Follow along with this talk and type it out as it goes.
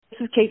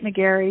is Kate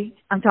McGarry.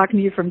 I'm talking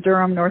to you from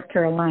Durham, North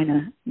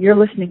Carolina. You're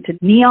listening to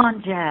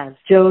Neon Jazz,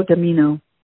 Joe Domino.